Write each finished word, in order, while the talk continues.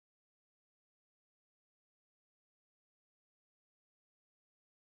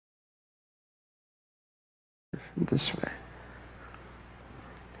in this way.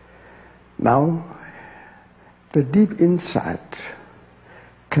 Now, the deep insight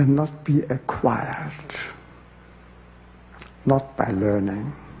cannot be acquired, not by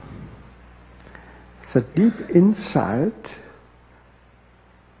learning. The deep insight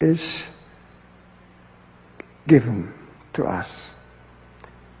is given to us.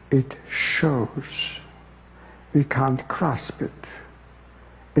 It shows. We can't grasp it.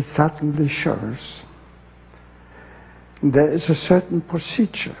 It suddenly shows. There is a certain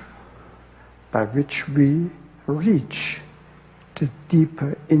procedure by which we reach the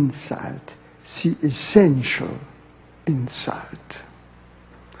deeper insight, the essential insight.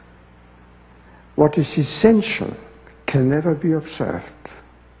 What is essential can never be observed.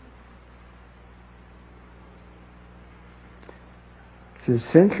 The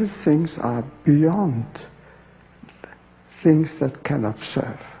essential things are beyond things that can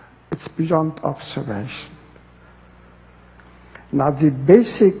observe. It's beyond observation. Now, the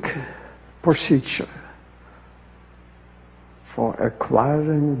basic procedure for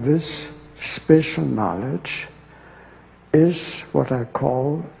acquiring this special knowledge is what I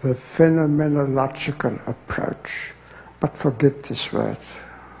call the phenomenological approach. But forget this word.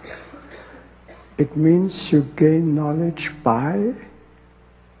 It means you gain knowledge by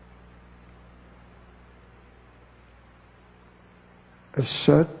a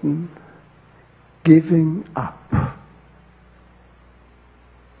certain giving up.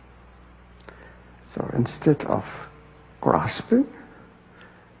 So instead of grasping,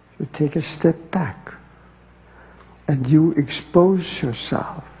 you take a step back and you expose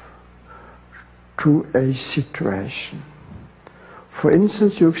yourself to a situation. For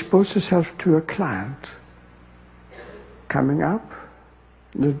instance, you expose yourself to a client coming up.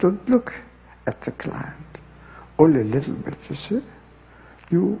 You don't look at the client, only a little bit, you see.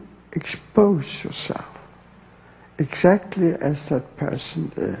 You expose yourself exactly as that person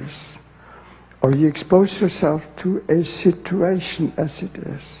is. Or you expose yourself to a situation as it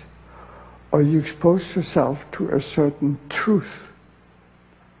is. Or you expose yourself to a certain truth,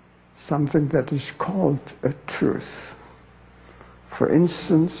 something that is called a truth. For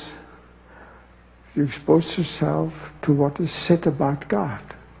instance, you expose yourself to what is said about God.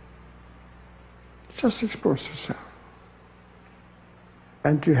 Just expose yourself.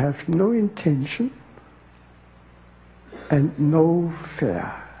 And you have no intention and no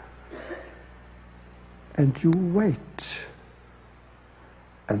fear. And you wait.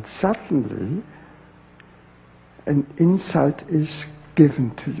 And suddenly, an insight is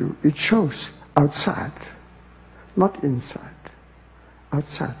given to you. It shows outside, not inside.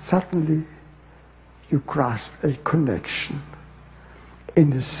 Outside. Suddenly, you grasp a connection,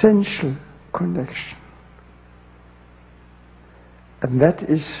 an essential connection. And that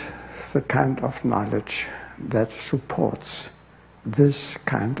is the kind of knowledge that supports this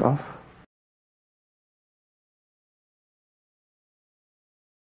kind of